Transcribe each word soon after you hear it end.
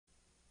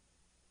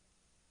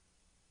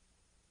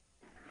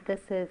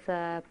This is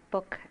a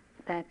book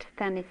that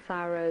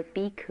Thanissaro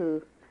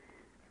Bhikkhu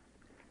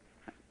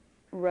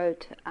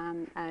wrote,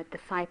 a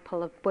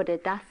disciple of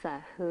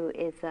Buddhadasa, who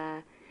is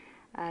a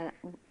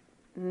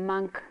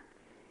monk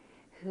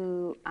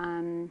who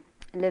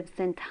lives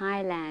in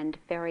Thailand,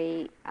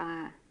 very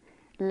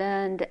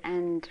learned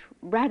and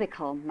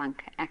radical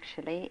monk,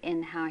 actually,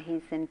 in how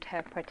he's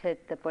interpreted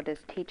the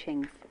Buddha's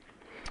teachings.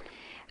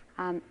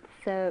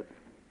 So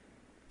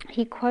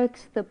he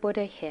quotes the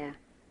Buddha here.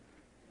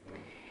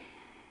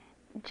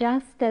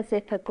 Just as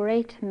if a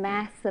great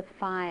mass of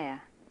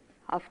fire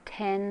of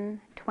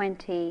 10,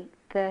 20,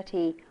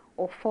 30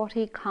 or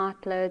 40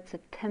 cartloads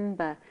of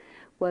timber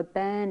were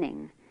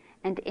burning,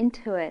 and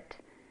into it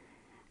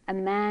a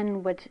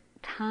man would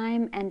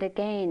time and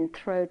again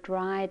throw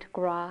dried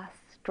grass,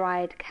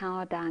 dried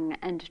cow dung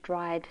and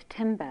dried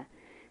timber,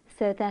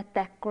 so that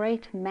that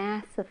great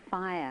mass of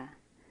fire,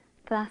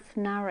 thus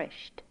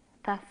nourished,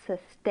 thus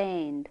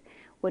sustained,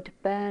 would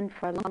burn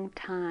for a long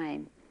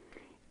time.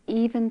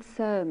 Even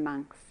so,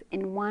 monks,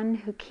 in one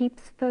who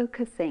keeps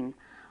focusing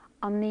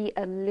on the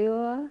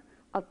allure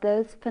of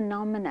those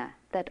phenomena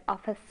that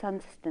offer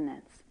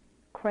sustenance,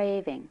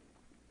 craving.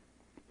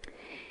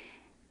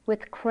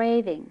 With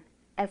craving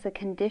as a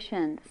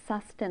condition,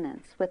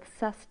 sustenance, with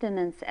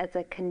sustenance as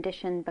a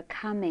condition,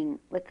 becoming,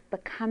 with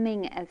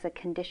becoming as a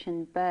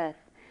condition,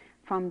 birth,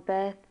 from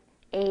birth,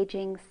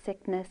 aging,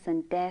 sickness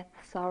and death,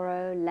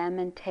 sorrow,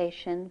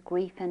 lamentation,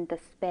 grief and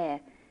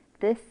despair.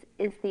 This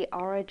is the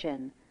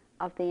origin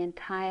of the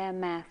entire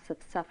mass of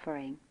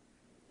suffering.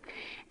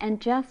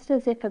 And just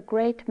as if a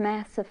great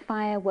mass of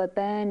fire were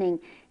burning,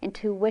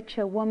 into which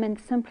a woman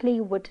simply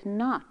would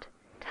not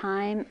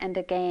time and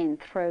again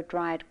throw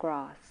dried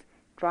grass,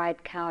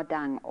 dried cow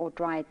dung or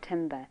dried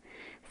timber,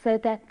 so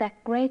that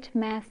that great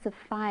mass of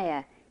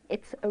fire,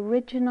 its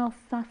original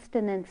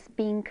sustenance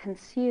being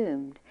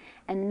consumed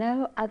and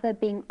no other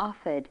being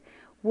offered,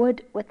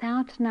 would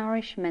without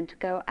nourishment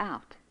go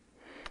out.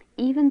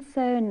 Even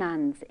so,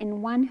 nuns,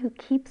 in one who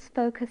keeps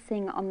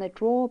focusing on the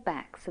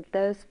drawbacks of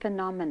those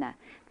phenomena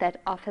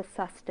that offer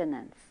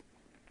sustenance.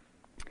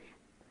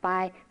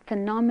 By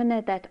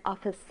phenomena that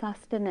offer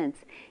sustenance,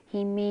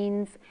 he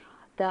means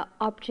the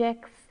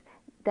objects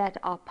that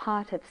are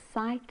part of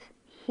sight,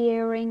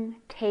 hearing,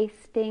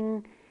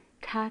 tasting,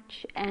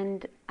 touch,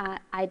 and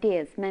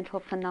ideas, mental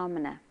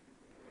phenomena.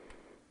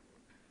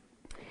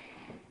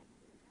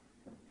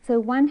 So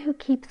one who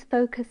keeps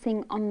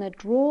focusing on the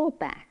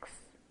drawbacks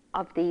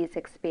of these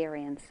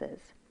experiences,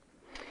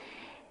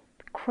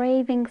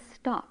 craving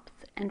stops,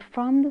 and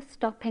from the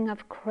stopping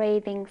of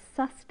craving,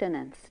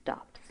 sustenance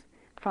stops.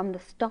 From the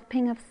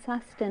stopping of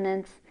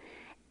sustenance,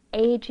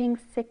 aging,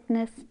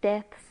 sickness,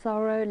 death,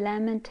 sorrow,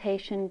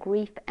 lamentation,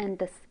 grief, and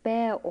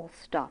despair all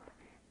stop.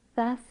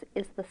 Thus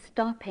is the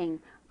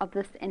stopping of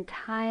this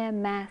entire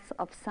mass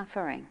of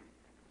suffering.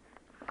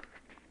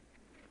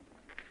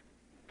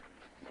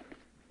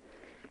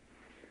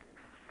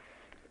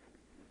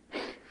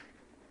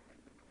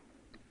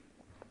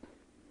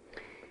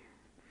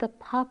 The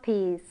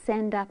poppies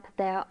send up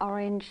their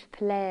orange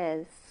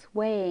flares,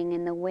 swaying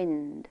in the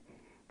wind.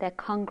 Their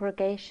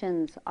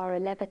congregations are a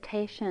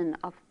levitation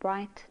of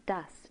bright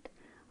dust,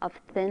 of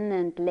thin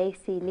and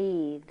lacy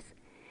leaves.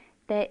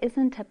 There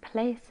isn't a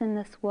place in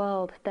this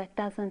world that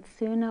doesn't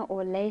sooner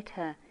or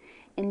later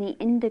in the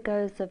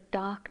indigos of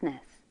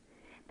darkness.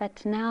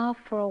 But now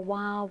for a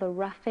while the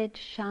roughage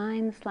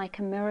shines like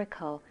a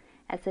miracle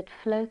as it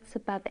floats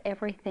above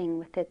everything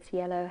with its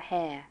yellow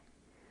hair.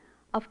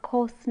 Of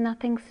course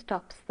nothing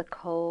stops the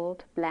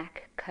cold,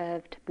 black,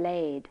 curved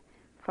blade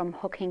from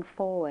hooking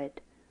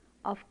forward.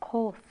 Of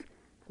course,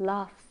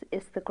 loss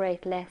is the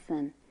great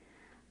lesson.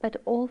 But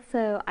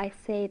also I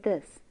say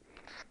this,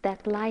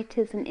 that light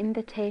is an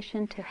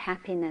invitation to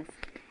happiness,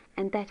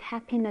 and that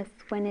happiness,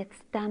 when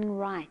it's done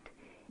right,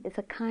 is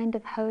a kind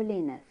of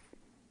holiness,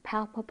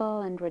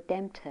 palpable and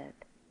redemptive.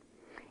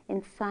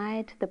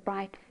 Inside the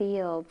bright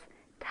fields,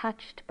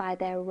 touched by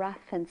their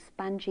rough and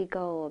spongy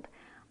gold,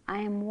 I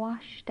am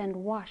washed and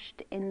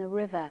washed in the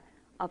river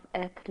of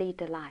earthly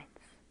delights.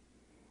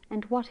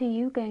 And what are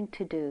you going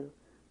to do?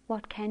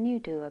 What can you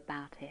do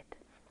about it?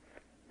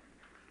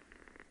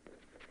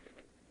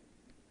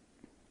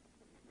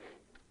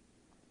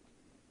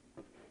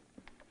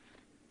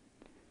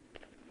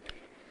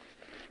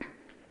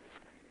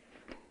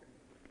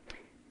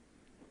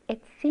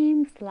 It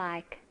seems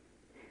like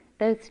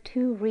those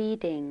two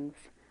readings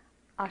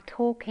are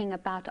talking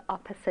about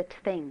opposite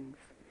things.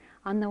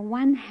 On the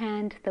one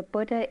hand, the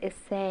Buddha is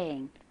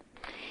saying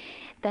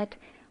that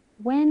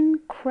when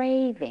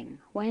craving,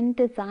 when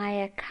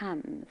desire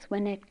comes,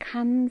 when it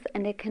comes,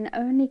 and it can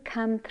only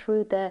come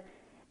through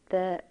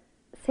the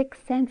six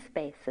sense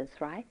bases,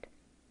 right?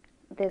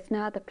 There's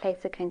no other place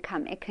it can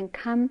come. It can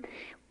come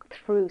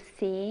through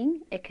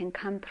seeing, it can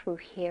come through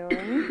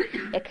hearing,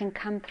 it can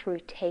come through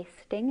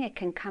tasting, it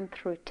can come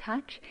through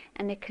touch,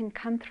 and it can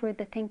come through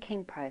the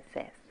thinking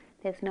process.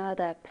 There's no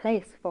other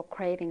place for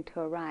craving to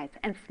arise.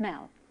 And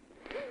smell.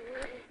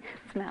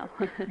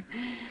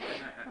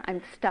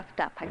 I'm stuffed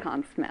up, I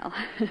can't smell.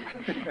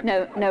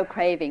 No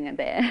craving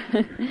there.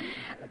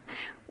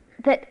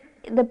 That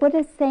the Buddha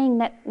is saying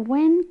that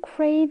when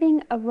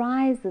craving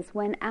arises,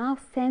 when our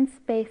sense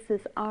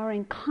bases are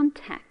in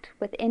contact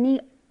with any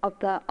of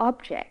the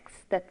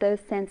objects that those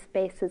sense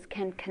bases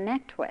can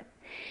connect with,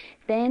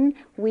 then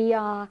we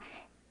are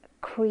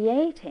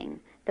creating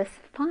this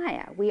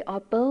fire. We are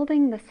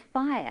building this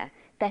fire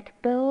that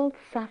builds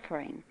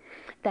suffering,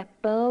 that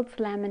builds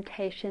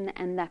lamentation,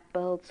 and that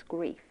builds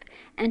grief.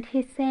 And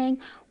he's saying,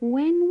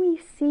 when we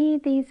see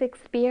these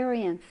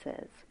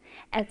experiences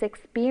as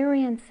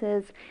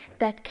experiences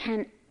that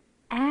can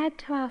add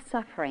to our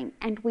suffering,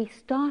 and we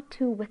start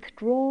to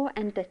withdraw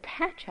and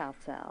detach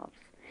ourselves,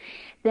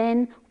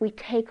 then we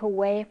take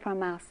away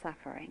from our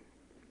suffering.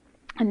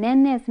 And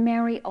then there's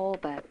Mary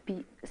Olber,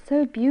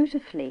 so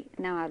beautifully,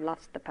 now I've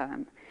lost the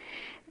poem,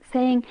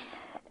 saying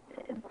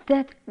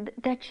that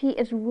she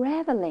is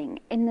reveling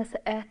in this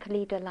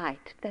earthly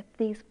delight, that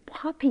these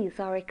poppies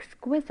are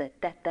exquisite,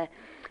 that the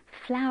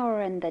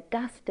flower and the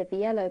dust of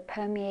yellow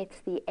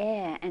permeates the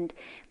air and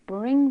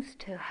brings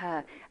to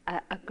her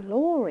a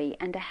glory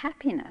and a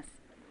happiness.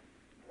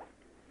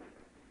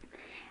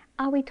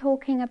 Are we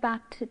talking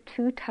about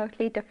two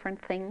totally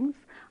different things?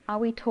 Are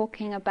we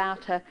talking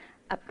about a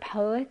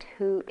poet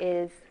who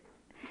is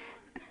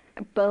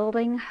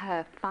building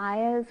her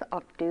fires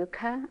of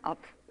dukkha,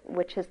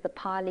 which is the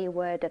Pali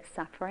word of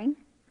suffering?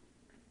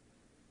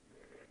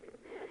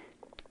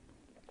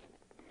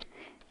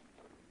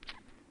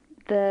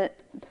 The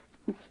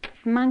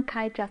monk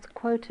I just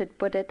quoted,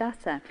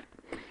 Buddhadasa,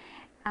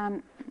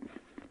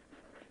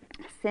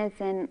 says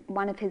in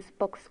one of his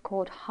books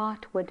called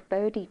Heartwood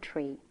Bodhi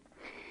Tree,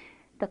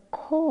 the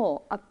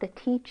core of the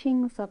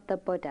teachings of the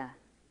Buddha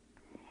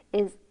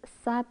is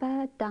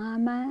Sabba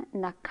Dhamma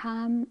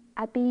Nakam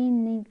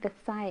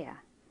Abhinivasaya.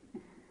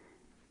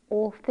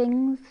 All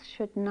things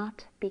should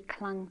not be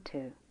clung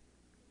to.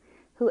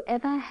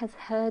 Whoever has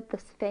heard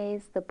this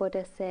phase, the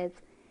Buddha says,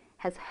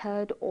 has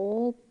heard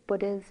all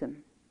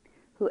Buddhism.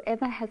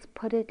 Whoever has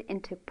put it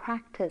into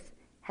practice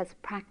has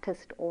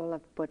practiced all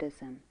of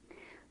Buddhism.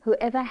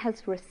 Whoever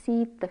has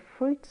received the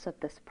fruits of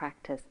this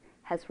practice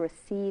has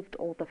received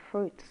all the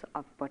fruits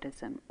of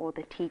Buddhism, or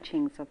the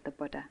teachings of the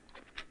Buddha.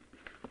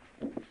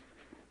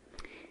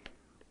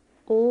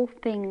 All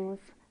things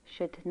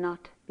should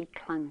not be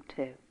clung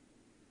to.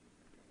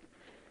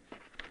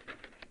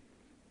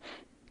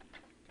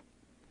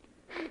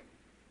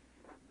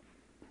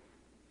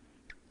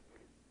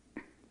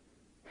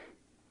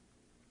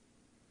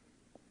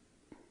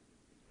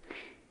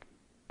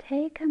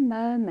 Take a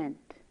moment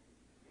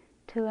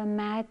to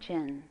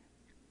imagine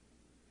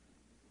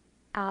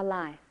our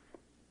life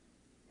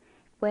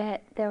where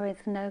there is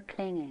no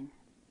clinging.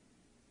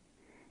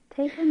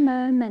 Take a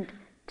moment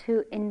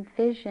to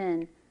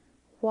envision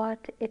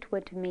what it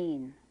would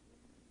mean,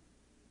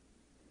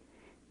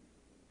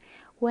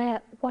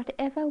 where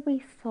whatever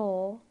we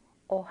saw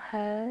or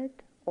heard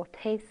or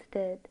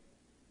tasted,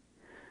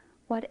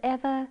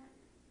 whatever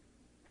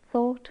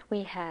thought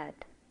we had,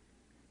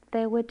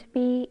 there would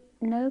be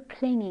no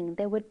clinging,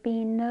 there would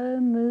be no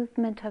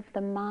movement of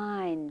the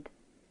mind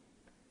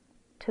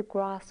to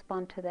grasp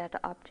onto that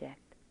object.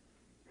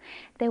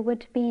 There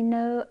would be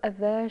no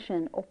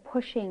aversion or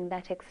pushing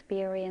that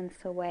experience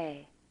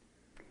away.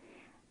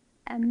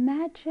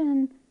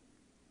 Imagine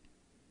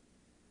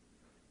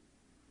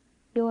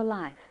your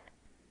life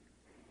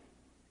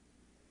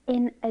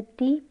in a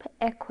deep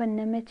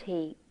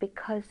equanimity,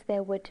 because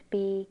there would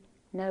be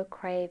no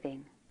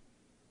craving,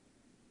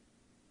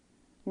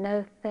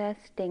 no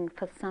thirsting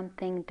for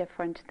something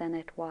different than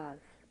it was.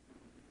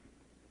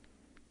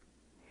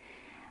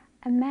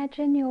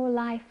 Imagine your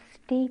life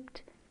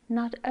steeped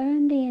not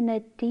only in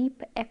a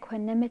deep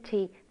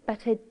equanimity,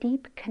 but a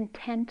deep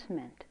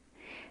contentment,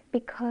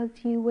 because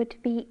you would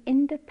be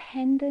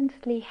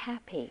independently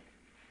happy.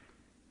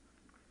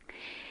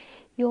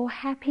 Your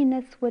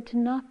happiness would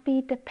not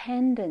be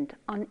dependent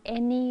on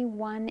any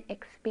one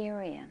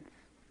experience.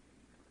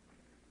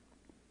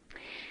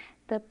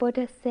 The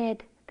Buddha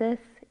said, this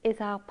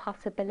is our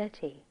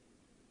possibility.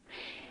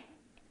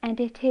 And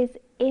it is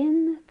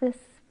in this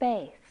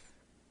space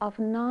of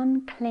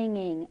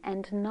non-clinging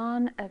and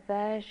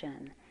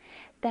non-aversion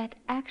that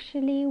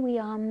actually we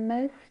are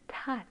most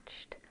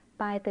touched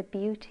by the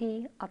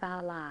beauty of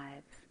our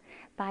lives,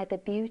 by the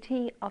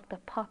beauty of the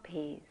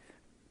poppies,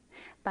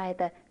 by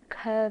the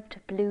curved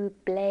blue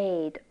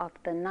blade of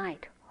the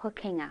night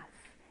hooking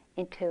us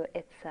into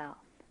itself.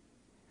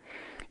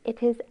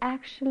 It is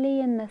actually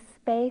in the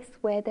space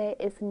where there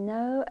is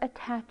no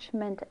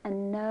attachment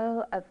and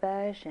no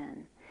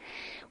aversion,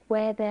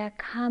 where there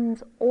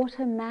comes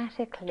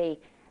automatically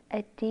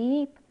a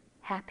deep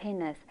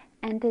happiness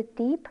and a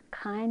deep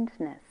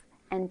kindness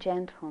and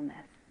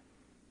gentleness.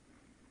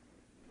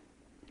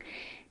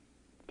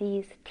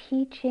 These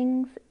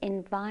teachings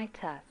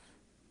invite us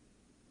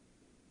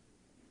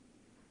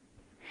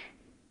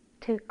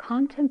to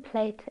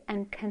contemplate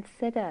and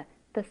consider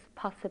this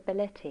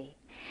possibility.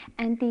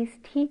 And these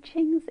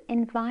teachings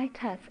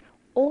invite us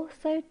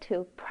also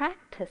to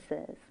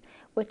practices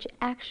which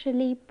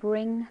actually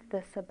bring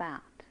this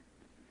about.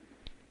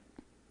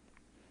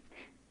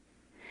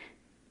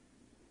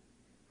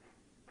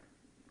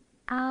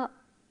 Our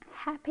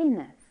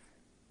happiness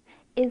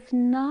is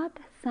not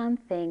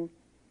something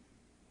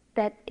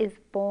that is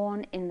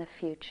born in the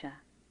future.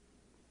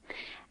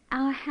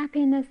 Our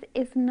happiness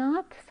is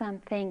not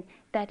something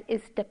that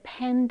is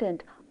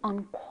dependent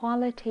on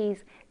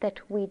qualities that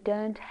we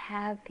don't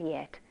have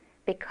yet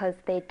because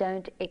they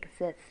don't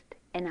exist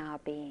in our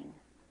being.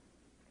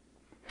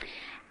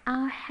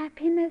 Our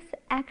happiness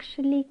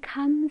actually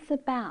comes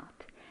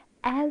about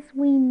as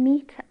we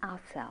meet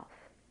ourselves,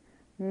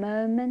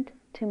 moment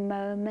to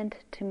moment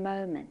to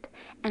moment.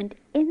 And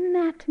in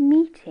that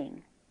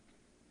meeting,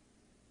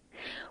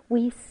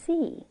 we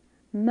see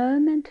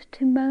moment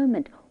to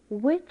moment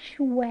which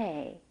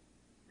way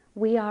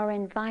we are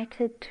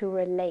invited to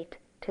relate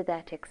to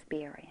that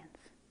experience.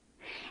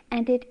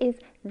 And it is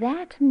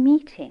that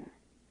meeting,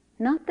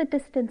 not the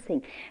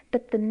distancing,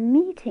 but the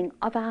meeting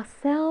of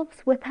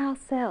ourselves with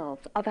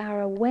ourselves, of our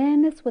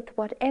awareness with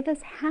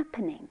whatever's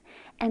happening,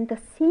 and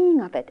the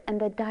seeing of it, and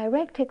the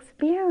direct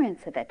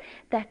experience of it,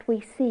 that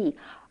we see,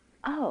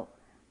 oh,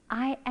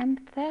 I am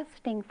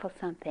thirsting for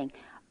something.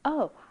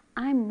 Oh,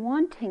 I'm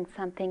wanting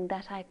something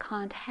that I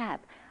can't have.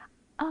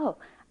 Oh,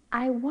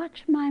 I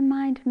watch my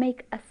mind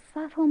make a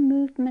subtle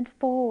movement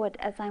forward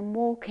as I'm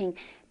walking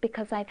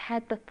because I've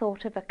had the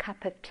thought of a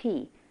cup of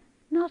tea.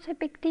 Not a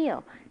big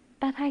deal,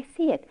 but I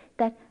see it,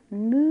 that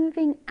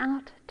moving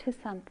out to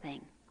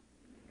something.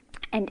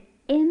 And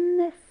in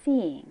the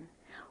seeing,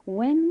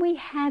 when we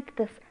have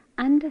this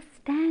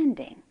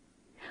understanding,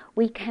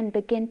 we can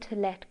begin to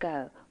let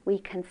go. We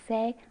can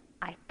say,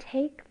 I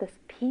take this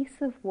piece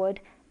of wood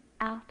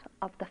out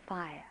of the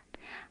fire.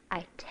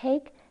 I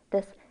take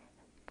this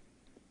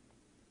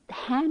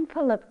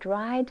handful of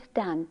dried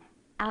dung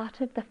out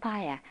of the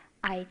fire.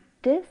 I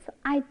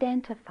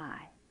disidentify.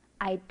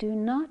 I do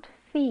not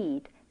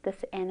feed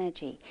this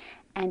energy.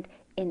 And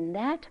in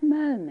that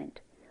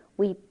moment,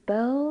 we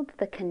build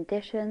the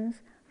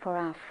conditions for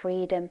our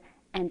freedom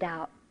and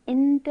our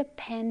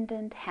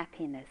independent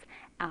happiness,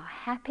 our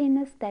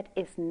happiness that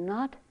is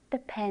not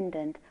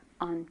dependent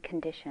on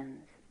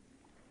conditions.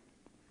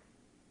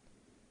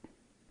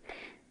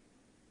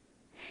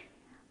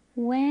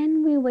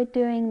 When we were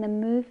doing the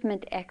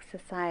movement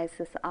exercise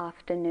this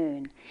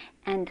afternoon,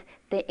 and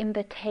the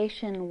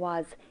invitation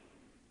was,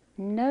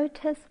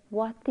 notice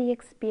what the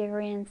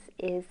experience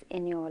is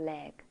in your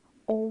leg.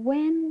 Or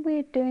when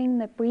we're doing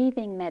the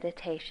breathing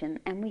meditation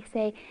and we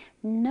say,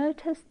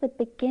 notice the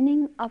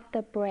beginning of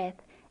the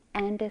breath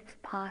and its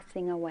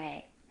passing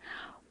away.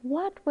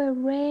 What we're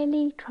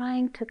really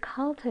trying to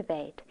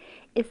cultivate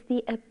is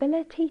the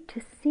ability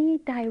to see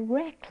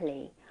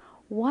directly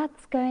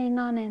what's going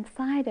on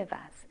inside of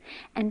us.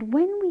 And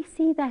when we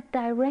see that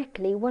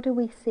directly, what do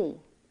we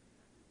see?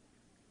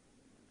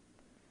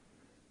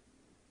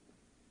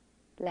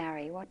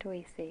 Larry, what do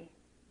we see?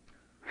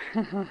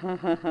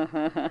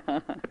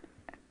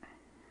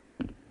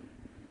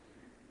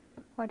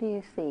 What do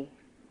you see?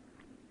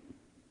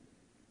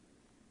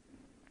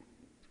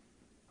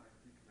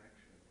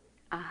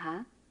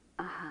 Uh-huh.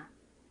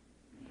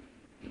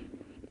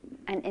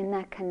 And in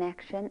that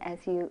connection,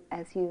 as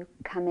you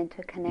come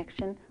into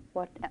connection,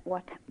 what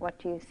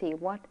do you see?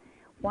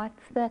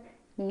 What's the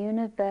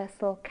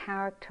universal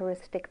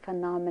characteristic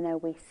phenomena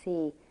we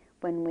see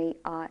when we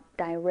are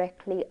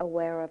directly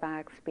aware of our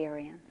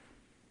experience?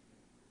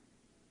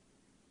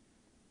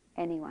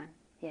 Anyone?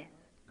 Yes.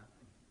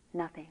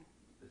 Nothing. Nothing.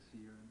 The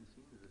seer and the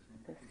seen is the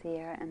same. The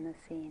seer and the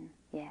seen.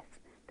 Yes.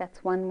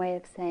 That's one way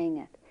of saying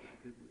it.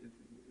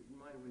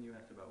 When you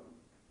asked about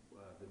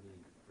the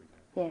need, for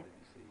example, Yes. what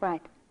did you see?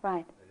 Right. I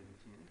didn't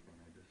see anything.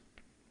 I just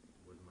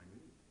wasn't my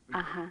need.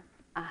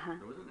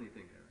 There wasn't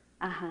anything there.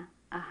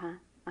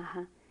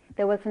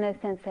 There was no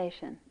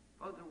sensation.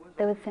 Oh,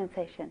 There was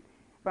sensation.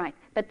 Right.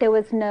 But there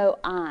was no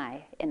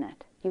I in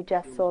it. You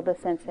just saw the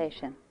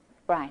sensation.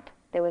 Right.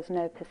 There was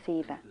no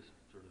perceiver. This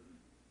sort of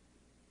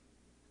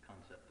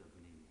concept of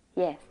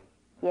need.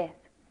 Yes.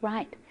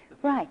 Right.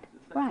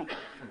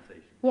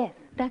 Sensation. Yes,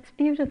 that's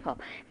beautiful.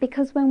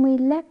 Because when we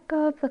let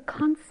go of the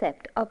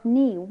concept of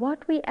me,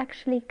 what we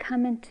actually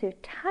come into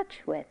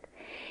touch with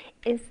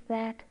is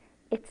that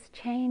it's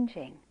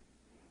changing.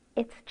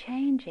 It's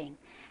changing.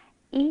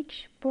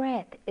 Each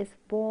breath is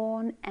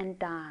born and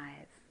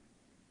dies.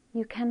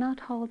 You cannot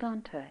hold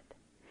on to it.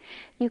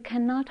 You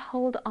cannot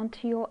hold on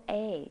to your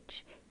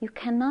age. You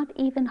cannot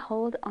even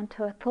hold on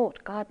to a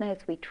thought. God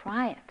knows we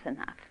try it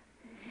enough.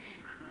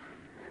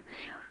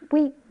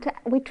 We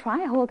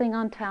try holding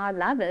on to our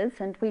lovers,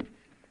 and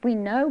we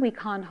know we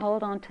can't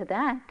hold on to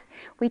that.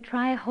 We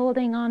try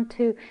holding on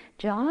to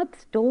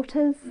jobs,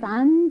 daughters,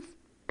 sons,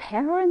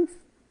 parents,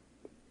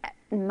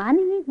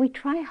 money. We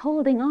try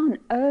holding on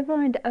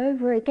over and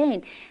over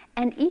again.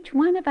 And each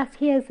one of us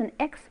here is an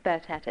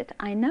expert at it,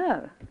 I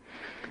know.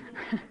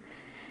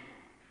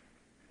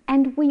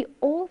 And we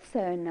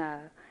also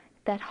know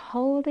that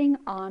holding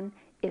on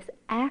is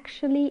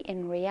actually,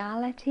 in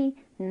reality,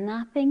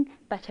 nothing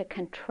but a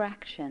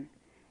contraction,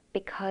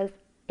 because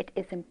It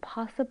is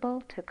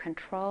impossible to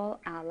control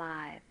our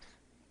lives.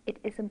 It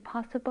is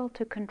impossible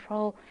to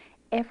control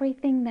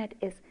everything that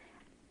is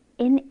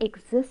in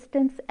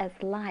existence as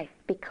life,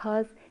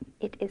 because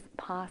it is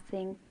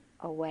passing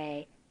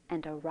away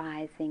and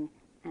arising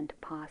and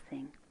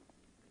passing.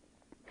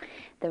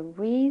 The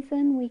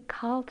reason we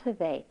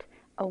cultivate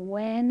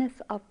awareness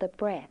of the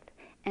breath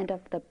and of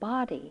the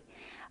body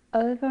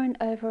over and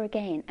over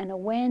again, an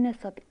awareness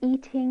of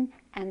eating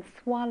and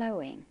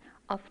swallowing,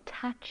 of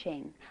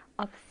touching,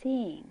 of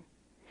seeing,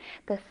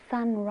 the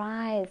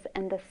sunrise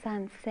and the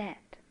sunset,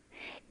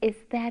 is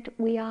that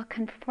we are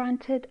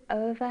confronted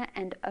over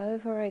and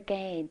over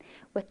again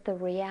with the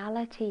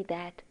reality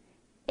that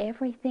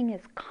everything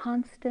is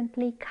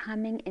constantly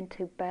coming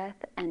into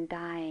birth and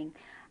dying,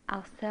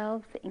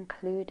 ourselves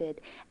included,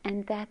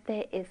 and that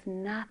there is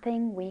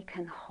nothing we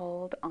can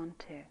hold on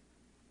to.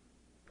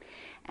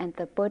 And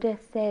the Buddha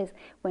says,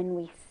 when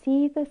we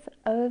see this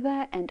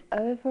over and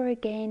over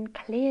again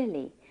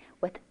clearly,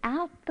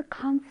 without the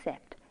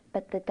concept,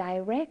 but the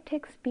direct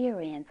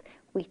experience,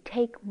 we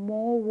take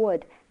more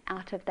wood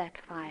out of that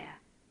fire.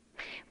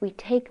 We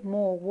take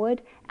more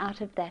wood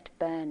out of that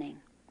burning.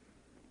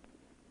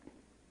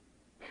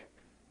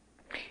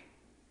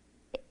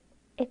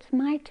 It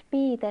might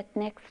be that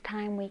next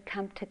time we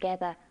come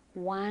together,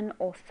 one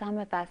or some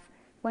of us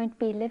won't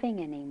be living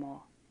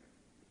anymore.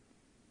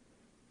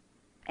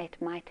 It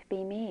might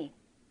be me.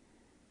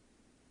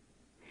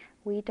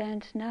 We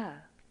don't know.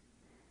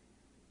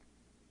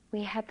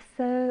 We have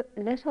so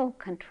little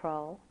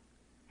control,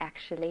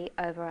 actually,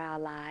 over our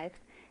lives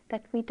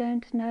that we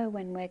don't know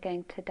when we're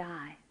going to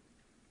die.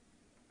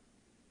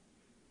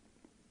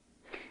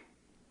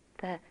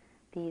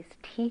 These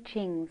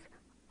teachings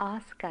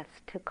ask us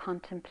to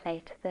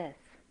contemplate this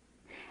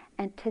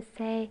and to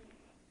say,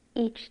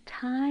 each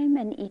time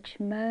and each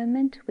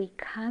moment we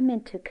come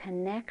into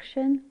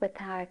connection with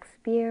our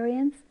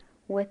experience,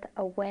 with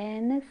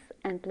awareness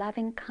and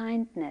loving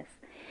kindness,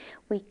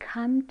 we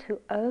come to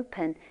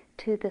open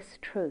to this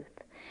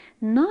truth,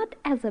 not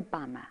as a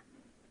bummer,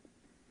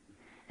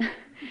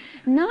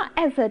 not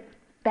as a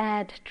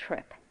bad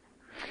trip,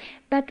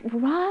 but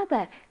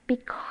rather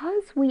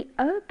because we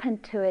open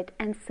to it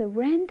and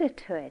surrender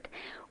to it,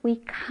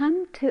 we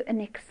come to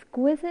an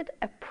exquisite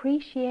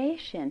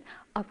appreciation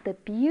of the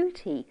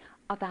beauty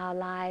of our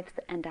lives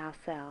and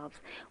ourselves.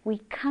 We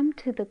come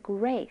to the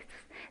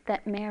grace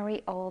that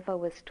Mary Olver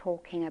was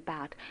talking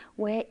about,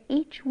 where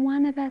each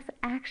one of us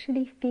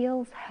actually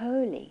feels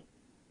holy.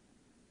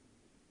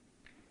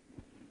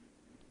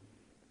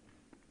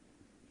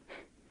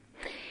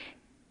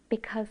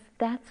 Because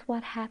that's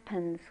what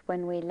happens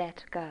when we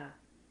let go.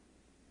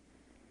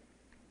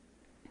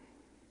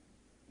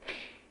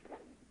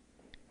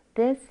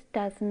 This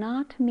does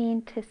not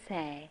mean to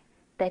say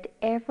that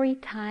every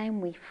time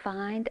we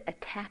find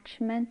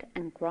attachment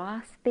and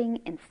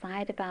grasping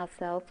inside of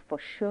ourselves, for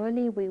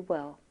surely we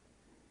will,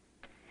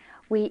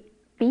 we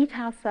beat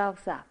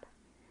ourselves up,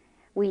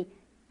 we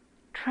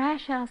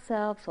trash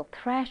ourselves or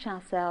thrash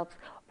ourselves,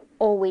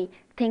 or we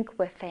think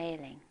we're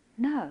failing.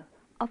 No,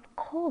 of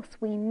course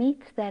we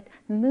meet that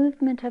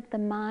movement of the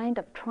mind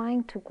of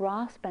trying to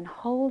grasp and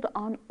hold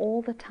on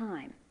all the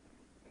time.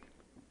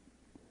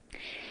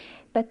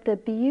 But the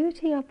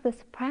beauty of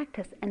this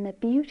practice and the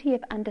beauty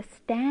of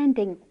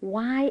understanding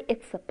why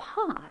it's a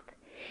path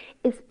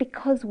is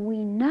because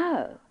we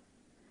know,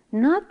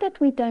 not that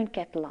we don't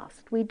get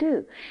lost, we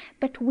do,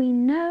 but we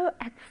know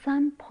at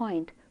some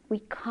point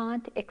we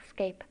can't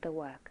escape the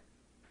work.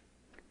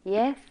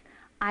 Yes,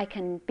 I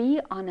can be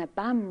on a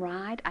bum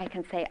ride. I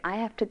can say, I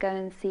have to go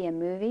and see a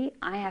movie.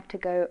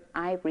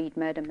 I read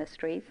murder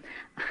mysteries.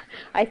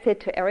 I said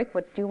to Eric,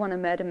 what, do you want a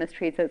murder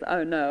mystery? He says,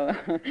 oh no.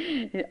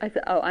 I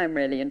said, oh, I'm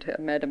really into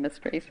murder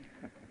mysteries.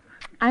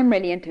 I'm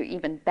really into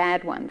even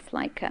bad ones,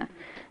 like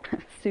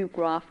Sue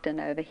Grafton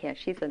over here.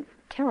 She's a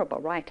terrible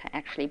writer,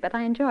 actually, but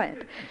I enjoy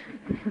it.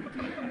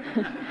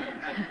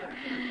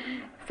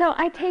 So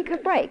I take a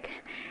break.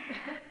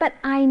 But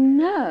I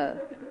know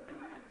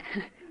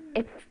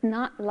it's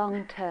not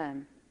long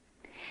term,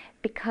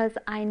 because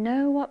I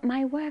know what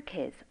my work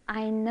is.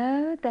 I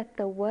know that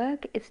the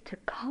work is to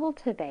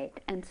cultivate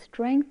and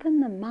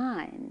strengthen the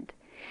mind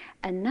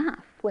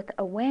enough with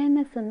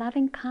awareness and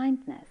loving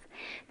kindness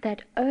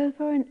that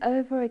over and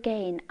over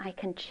again I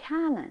can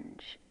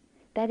challenge,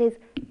 that is,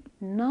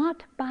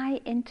 not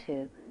buy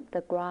into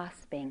the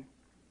grasping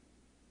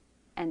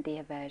and the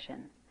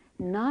aversion,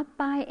 not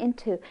buy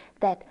into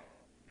that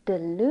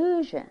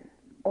delusion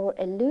or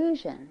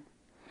illusion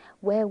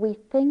where we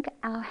think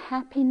our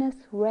happiness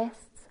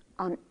rests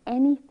on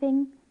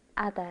anything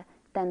other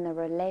than the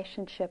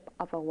relationship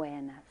of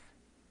awareness.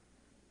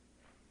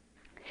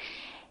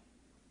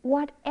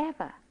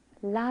 Whatever,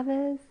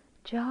 lovers,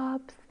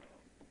 jobs,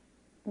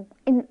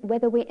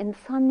 whether we're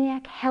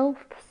insomniac,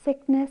 health,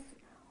 sickness,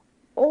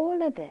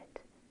 all of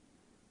it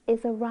is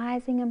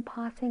arising and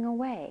passing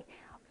away.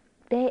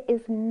 There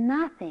is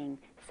nothing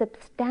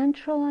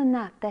substantial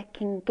enough that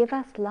can give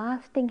us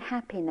lasting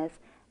happiness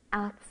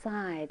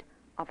outside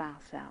of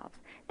ourselves.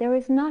 There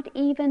is not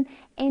even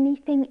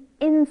anything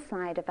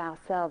inside of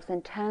ourselves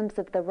in terms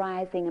of the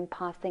rising and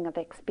passing of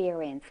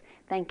experience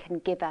that can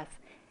give us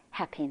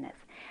happiness.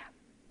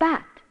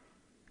 But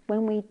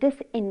when we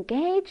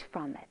disengage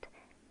from it,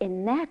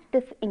 in that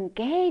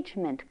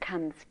disengagement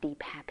comes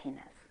deep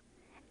happiness.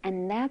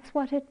 And that's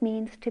what it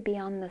means to be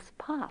on this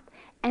path.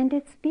 And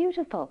it's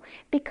beautiful,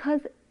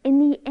 because in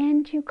the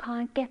end you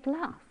can't get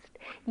lost.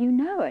 You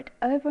know it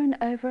over and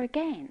over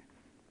again.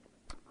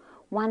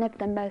 One of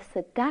the most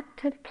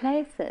seductive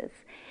places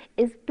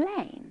is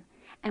blame.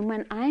 And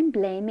when I'm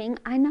blaming,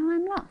 I know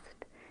I'm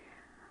lost.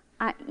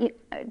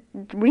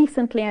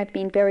 Recently I've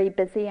been very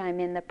busy. I'm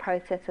in the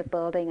process of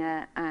building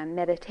a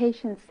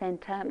meditation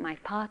center. My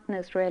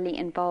partner's really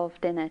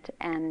involved in it,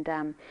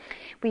 and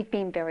we've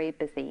been very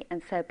busy.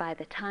 And so by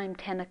the time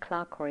 10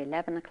 o'clock or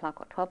 11 o'clock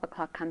or 12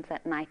 o'clock comes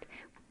at night,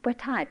 we're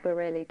tired, we're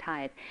really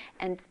tired.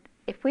 And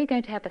if we're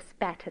going to have a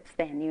spat, it's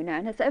then,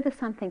 and it's over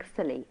something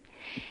silly.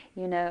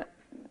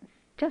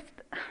 Just,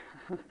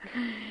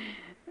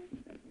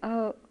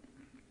 I'll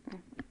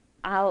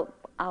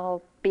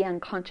be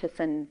unconscious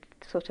and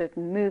sort of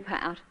move her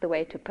out of the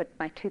way to put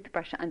my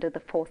toothbrush under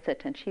the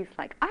faucet, and she's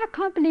like, I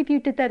can't believe you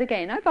did that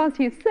again. I've asked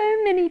you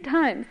so many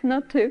times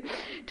not to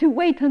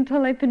wait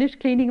until I finish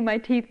cleaning my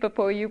teeth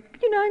before you,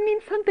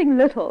 something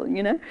little,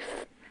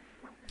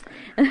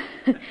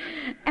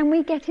 And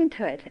we get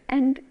into it,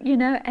 and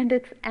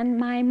and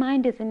my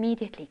mind is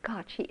immediately,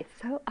 God, she is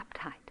so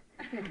uptight.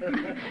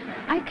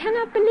 I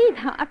cannot believe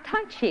how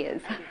uptight she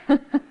is.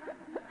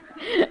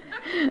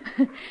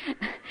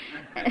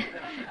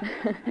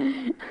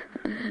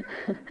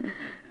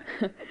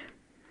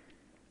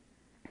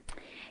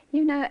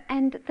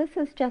 And this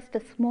is just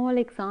a small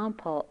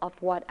example of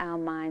what our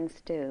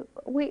minds do.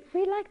 We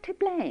like to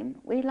blame.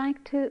 We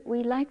like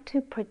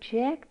to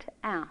project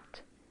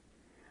out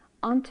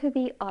onto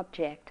the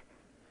object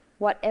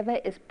whatever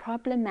is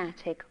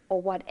problematic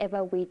or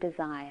whatever we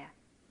desire.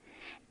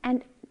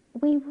 And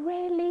we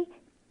really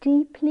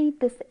deeply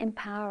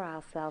disempower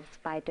ourselves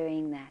by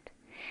doing that,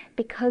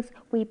 because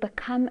we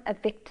become a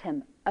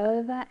victim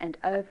over and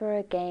over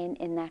again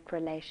in that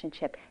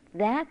relationship.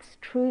 That's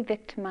true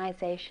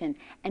victimization,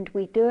 and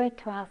we do it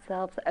to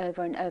ourselves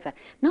over and over.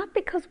 Not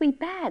because we're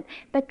bad,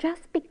 but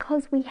just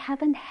because we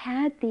haven't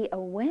had the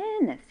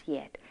awareness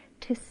yet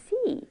to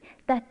see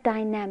that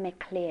dynamic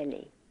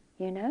clearly,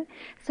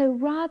 So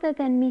rather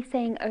than me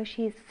saying, oh,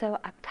 she's so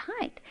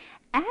uptight,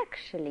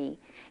 actually,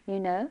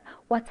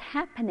 what's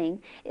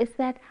happening is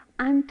that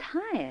I'm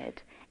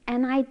tired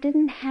and I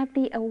didn't have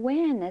the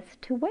awareness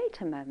to wait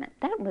a moment.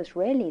 That was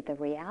really the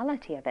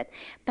reality of it.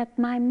 But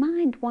my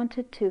mind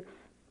wanted to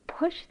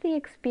push the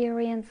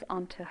experience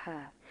onto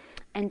her.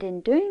 And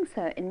in doing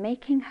so, in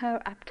making her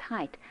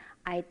uptight,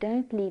 I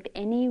don't leave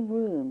any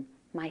room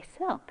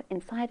myself,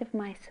 inside of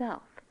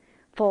myself,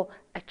 for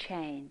a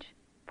change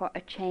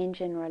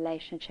in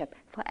relationship,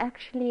 for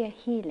actually a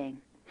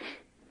healing.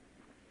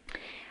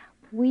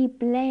 We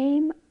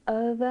blame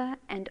over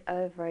and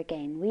over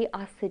again. We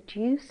are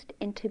seduced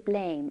into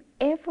blame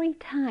every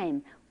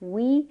time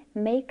we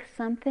make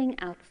something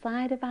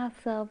outside of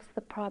ourselves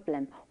the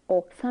problem,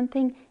 or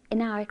something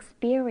in our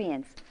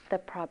experience the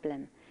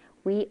problem.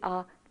 We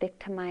are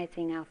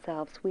victimizing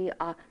ourselves. We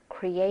are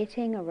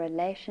creating a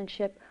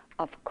relationship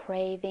of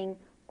craving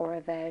or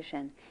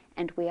aversion,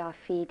 and we are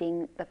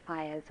feeding the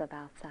fires of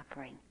our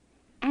suffering.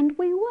 And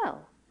we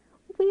will.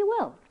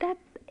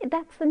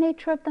 That's the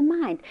nature of the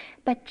mind.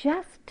 But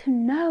just to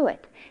know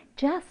it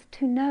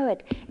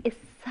is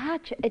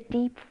such a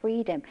deep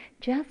freedom.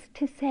 Just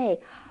to say,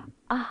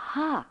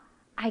 aha,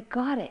 I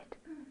got it,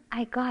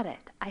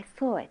 I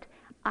saw it.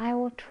 I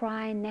will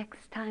try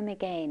next time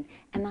again,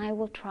 and I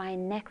will try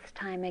next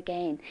time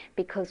again,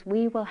 because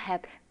we will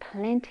have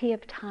plenty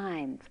of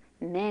times,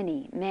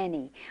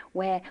 many,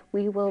 where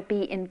we will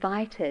be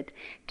invited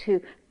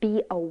to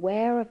be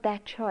aware of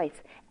that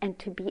choice and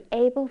to be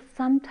able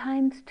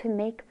sometimes to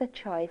make the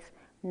choice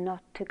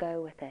not to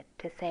go with it,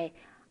 to say,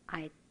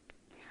 I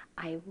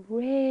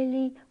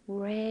really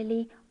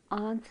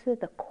answer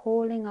the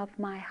calling of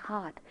my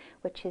heart,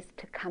 which is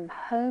to come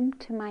home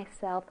to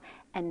myself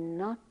and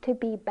not to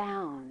be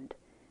bound,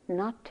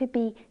 not to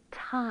be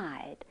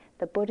tied.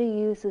 The Buddha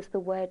uses the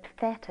word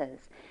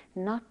fetters,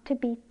 not to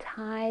be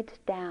tied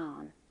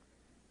down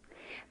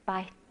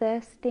by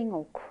thirsting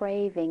or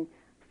craving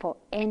for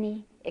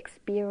any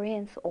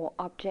experience or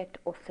object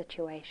or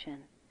situation.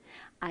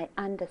 I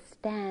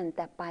understand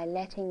that by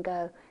letting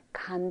go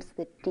comes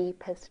the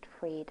deepest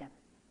freedom.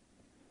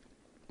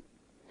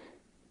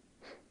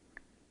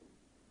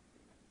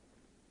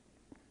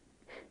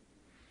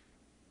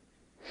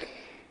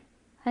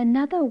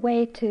 Another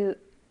way to...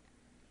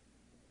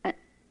 I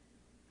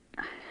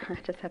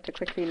just have to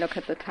quickly look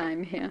at the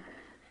time here.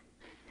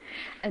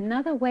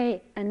 Another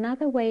way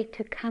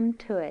to come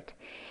to it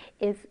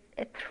is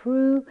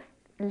through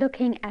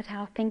looking at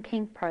our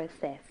thinking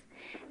process.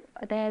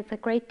 There's a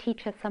great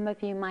teacher, some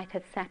of you might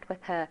have sat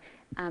with her,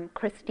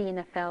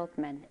 Christina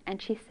Feldman,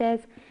 and she says,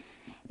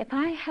 if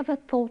I have a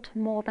thought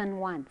more than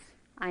once,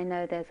 I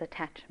know there's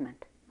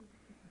attachment.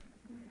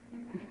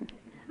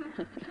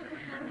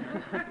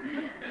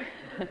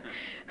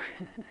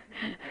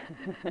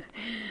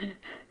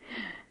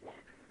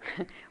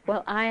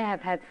 Well, I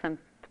have had some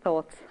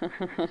thoughts,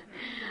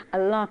 a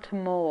lot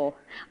more.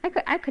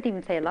 I could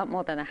even say a lot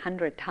more than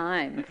 100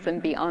 times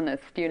and be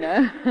honest, you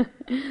know.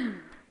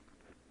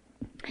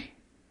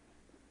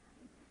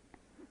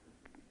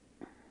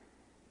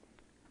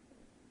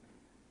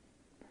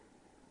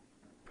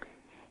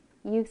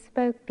 You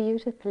spoke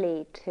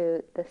beautifully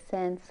to the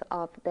sense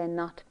of there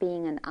not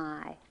being an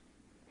I.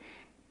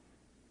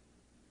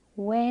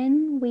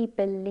 When we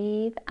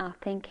believe our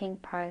thinking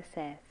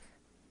process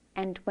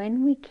and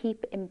when we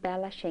keep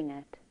embellishing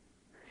it,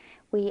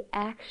 we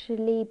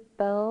actually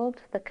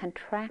build the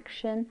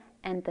contraction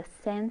and the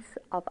sense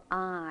of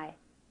I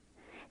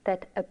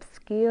that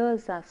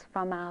obscures us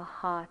from our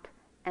heart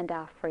and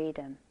our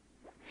freedom.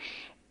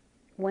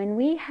 When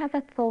we have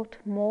a thought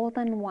more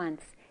than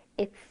once,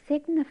 it's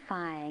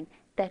signifying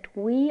that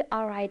we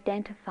are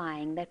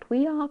identifying, that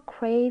we are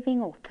craving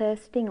or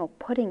thirsting or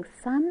putting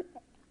some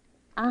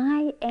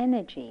I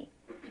energy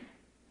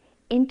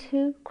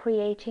into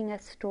creating a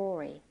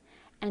story.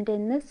 And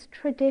in this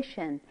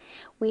tradition,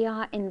 we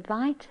are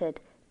invited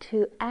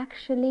to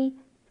actually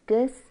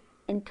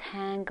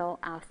disentangle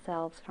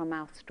ourselves from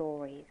our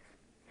stories.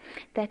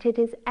 That it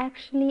is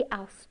actually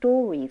our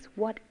stories,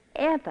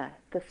 whatever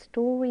the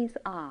stories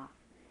are,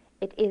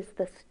 it is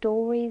the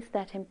stories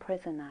that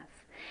imprison us.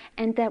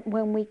 And that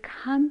when we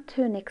come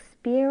to an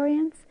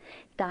experience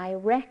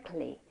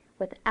directly,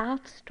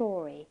 without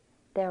story,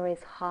 there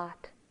is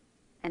heart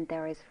and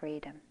there is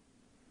freedom.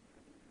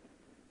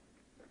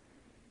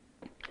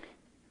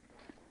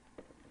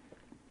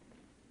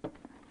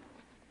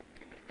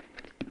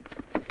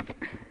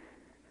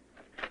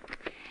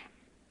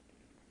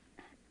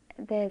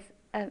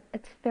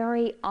 It's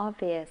very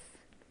obvious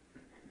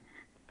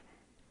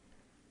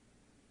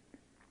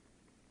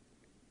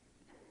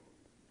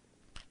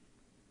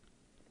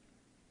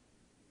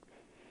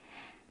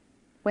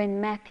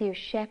when Matthew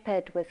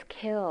Shepard was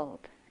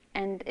killed,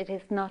 and it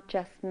is not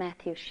just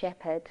Matthew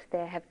Shepard,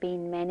 there have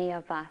been many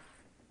of us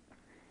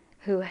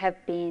who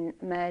have been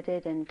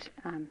murdered and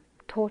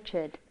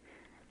tortured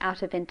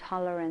out of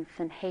intolerance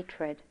and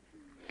hatred.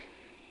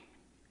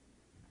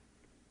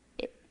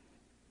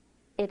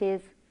 It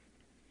is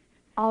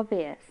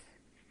obvious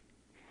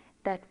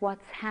that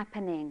what's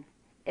happening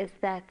is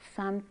that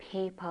some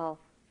people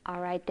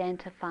are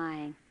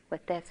identifying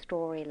with their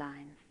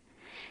storyline,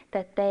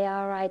 that they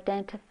are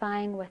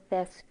identifying with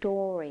their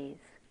stories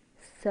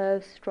so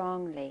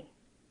strongly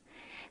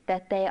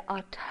that they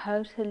are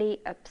totally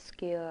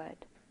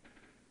obscured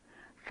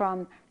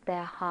from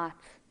their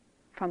hearts,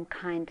 from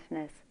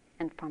kindness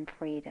and from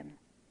freedom.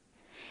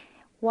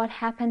 What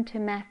happened to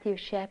Matthew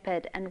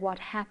Shepard and what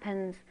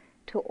happens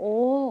to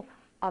all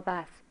of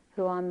us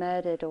who are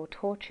murdered or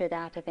tortured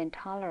out of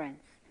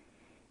intolerance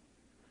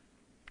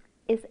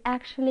is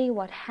actually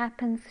what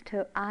happens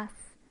to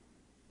us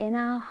in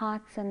our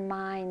hearts and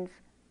minds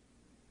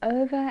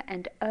over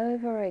and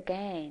over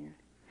again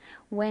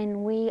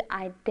when we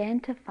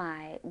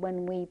identify,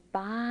 when we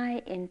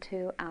buy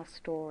into our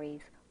stories,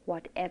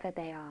 whatever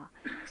they are.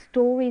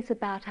 Stories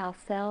about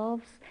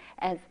ourselves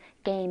as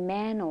gay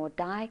men or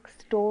dykes,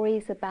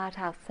 stories about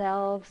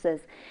ourselves as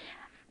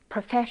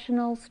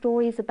professionals,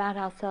 stories about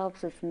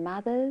ourselves as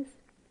mothers,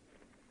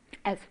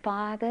 as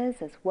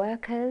fathers, as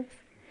workers,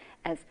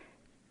 as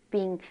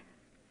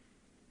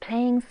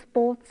playing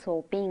sports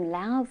or being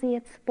lousy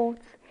at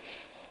sports,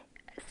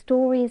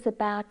 stories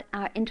about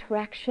our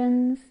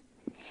interactions.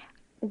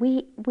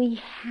 We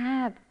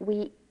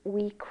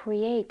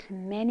create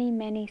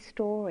many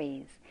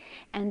stories,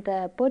 and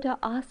the Buddha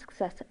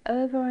asks us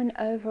over and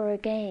over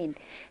again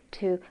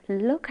to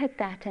look at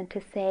that and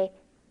to say,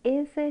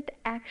 is it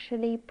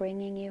actually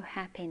bringing you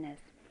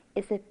happiness?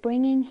 Is it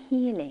bringing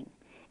healing?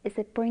 Is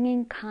it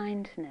bringing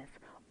kindness?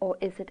 Or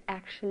is it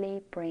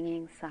actually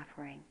bringing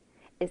suffering?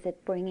 Is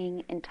it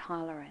bringing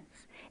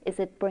intolerance? Is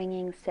it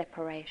bringing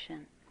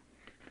separation?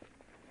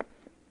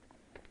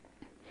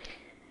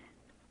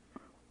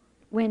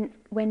 When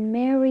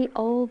Mary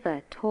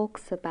Olver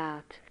talks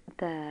about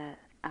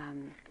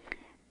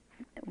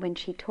when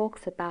she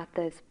talks about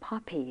those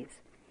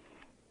poppies,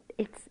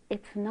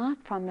 it's not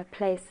from a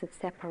place of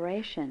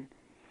separation,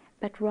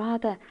 but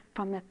rather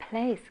from a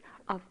place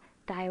of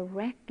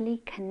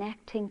directly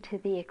connecting to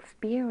the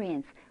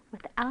experience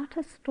without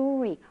a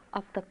story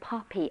of the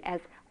poppy as,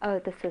 oh,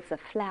 this is a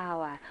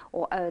flower,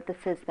 or oh,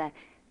 this is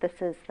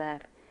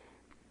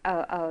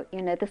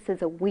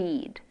a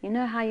weed. You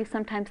know how you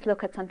sometimes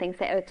look at something and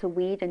say, oh, it's a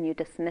weed, and you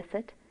dismiss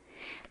it?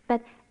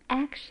 But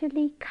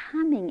actually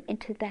coming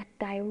into that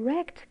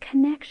direct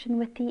connection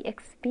with the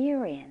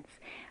experience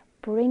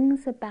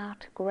brings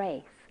about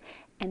grace.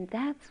 And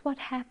that's what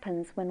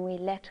happens when we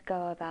let go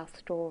of our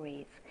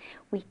stories.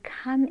 We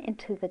come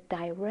into the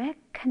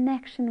direct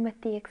connection with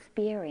the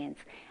experience,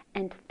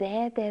 and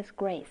there's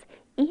grace.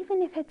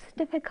 Even if it's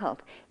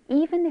difficult,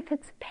 even if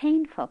it's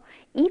painful,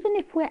 even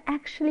if we're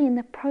actually in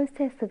the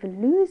process of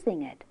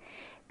losing it,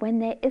 when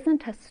there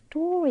isn't a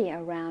story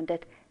around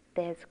it,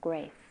 there's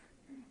grace,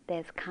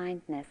 there's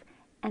kindness,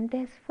 and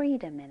there's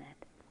freedom in it.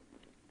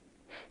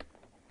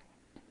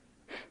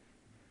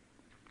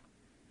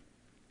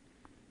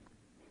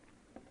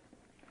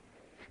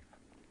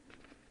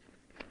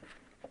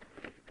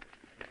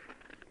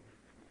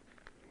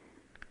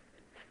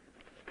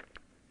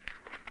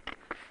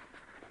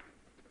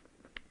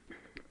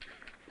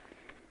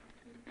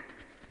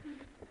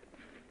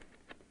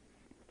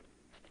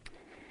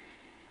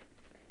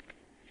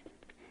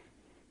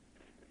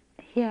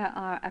 Here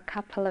are a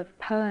couple of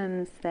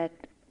poems that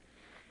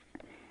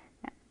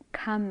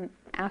come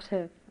out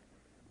of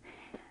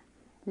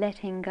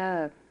letting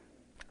go.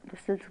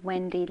 This is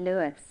Wendy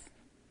Lewis,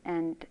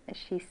 and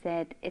she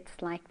said,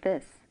 "It's like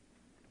this.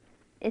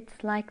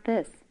 It's like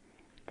this.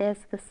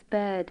 There's this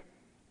bird,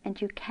 and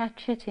you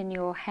catch it in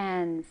your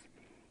hands.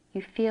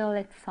 You feel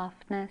its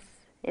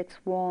softness,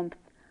 its warmth,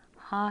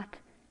 heart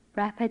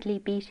rapidly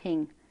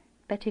beating,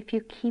 but if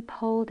you keep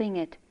holding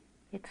it,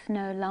 it's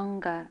no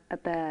longer a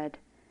bird.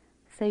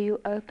 So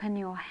you open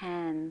your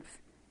hands,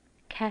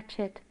 catch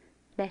it,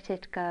 let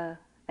it go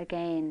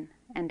again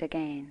and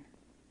again."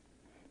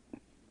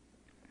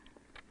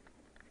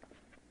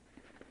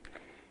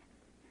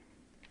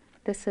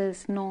 This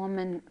is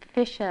Norman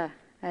Fisher,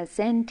 a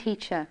Zen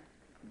teacher,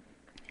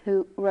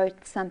 who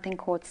wrote something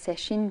called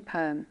Sesshin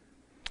poem.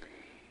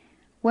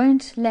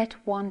 "Won't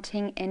let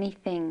wanting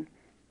anything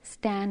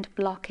stand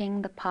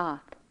blocking the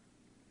path,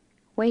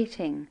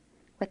 waiting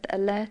with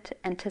alert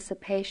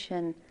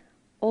anticipation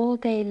all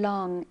day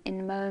long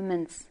in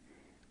moments,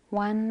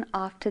 one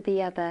after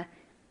the other,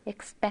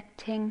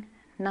 expecting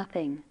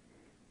nothing,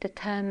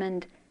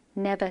 determined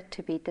never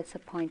to be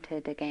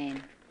disappointed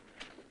again."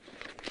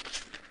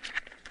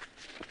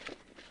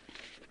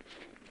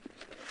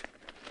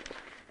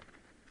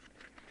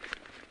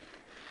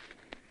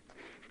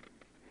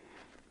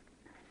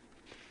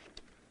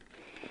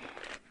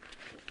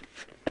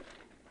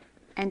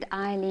 And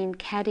Eileen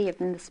Caddy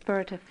in the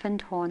Spirit of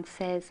Findhorn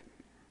says,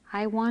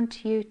 "I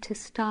want you to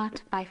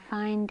start by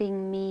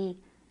finding me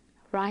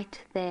right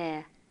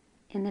there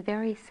in the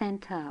very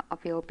center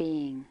of your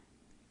being."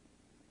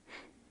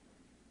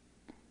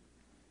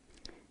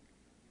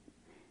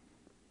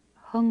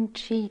 Hung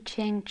Chi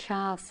Cheng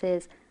Chao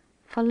says,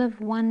 "Full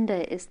of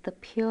wonder is the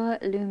pure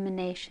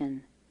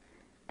illumination,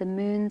 the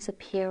moon's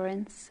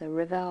appearance, a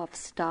river of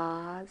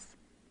stars,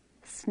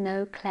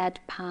 snow-clad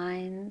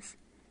pines,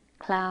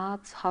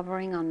 clouds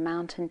hovering on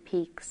mountain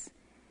peaks.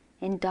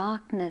 In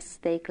darkness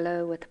they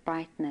glow with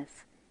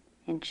brightness.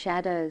 In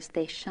shadows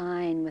they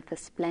shine with a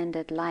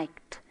splendid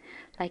light,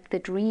 like the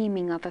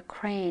dreaming of a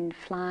crane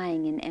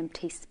flying in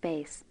empty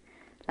space,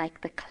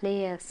 like the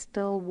clear,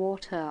 still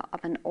water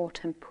of an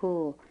autumn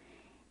pool.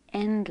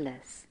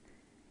 Endless.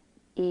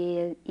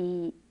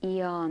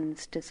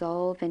 Eons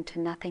dissolve into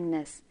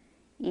nothingness,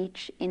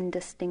 each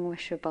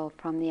indistinguishable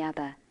from the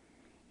other.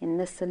 In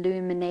this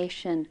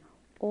illumination,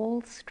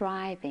 all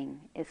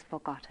striving is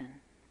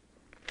forgotten."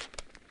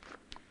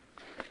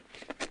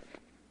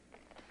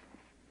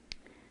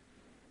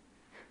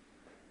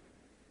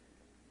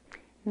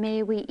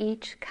 May we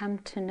each come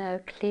to know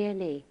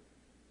clearly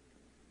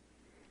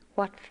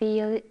what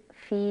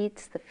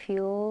feeds the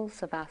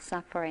fuels of our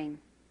suffering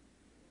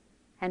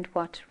and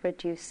what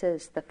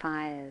reduces the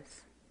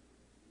fires.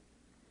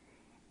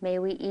 May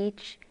we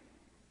each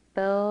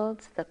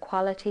build the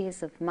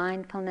qualities of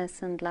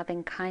mindfulness and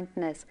loving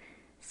kindness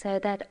so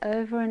that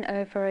over and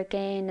over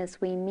again as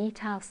we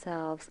meet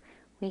ourselves,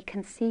 we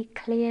can see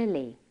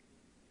clearly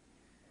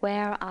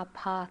where our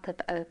path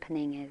of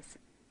opening is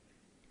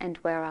and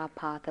where our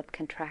path of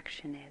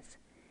contraction is.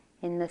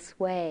 In this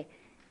way,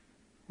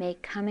 may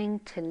coming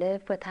to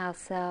live with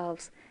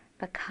ourselves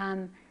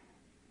become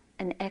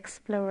an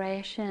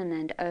exploration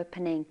and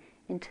opening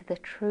into the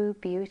true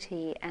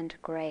beauty and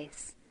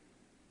grace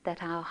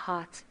that our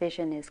heart's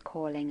vision is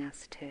calling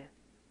us to.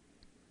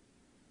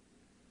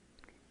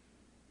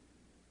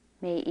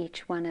 May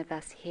each one of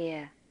us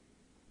here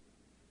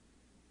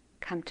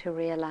come to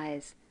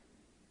realize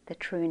the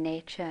true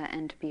nature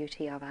and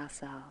beauty of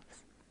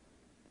ourselves.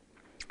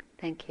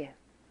 Thank you.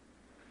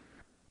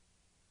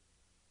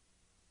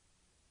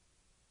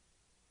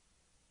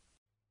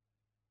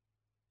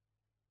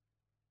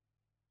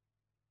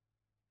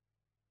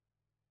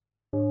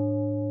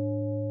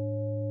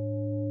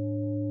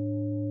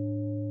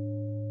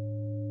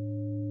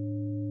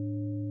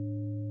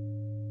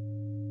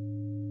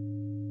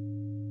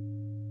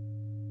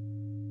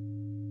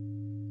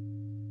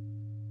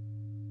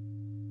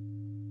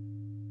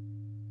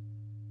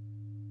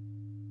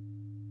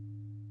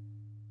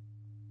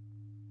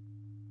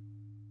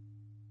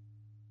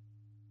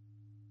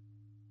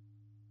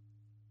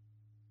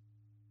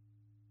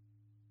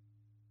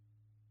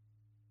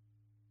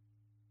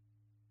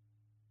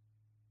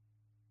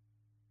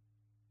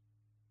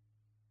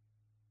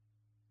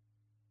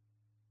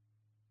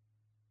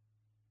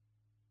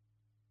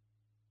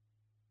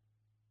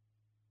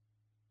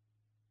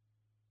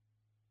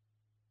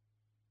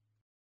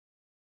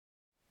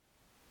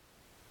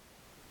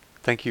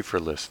 Thank you for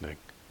listening.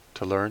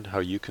 To learn how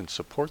you can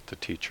support the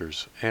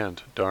teachers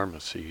and Dharma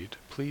Seed,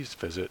 please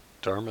visit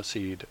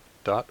dharmaseed.org.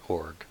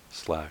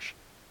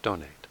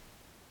 www.weisman.org/donate.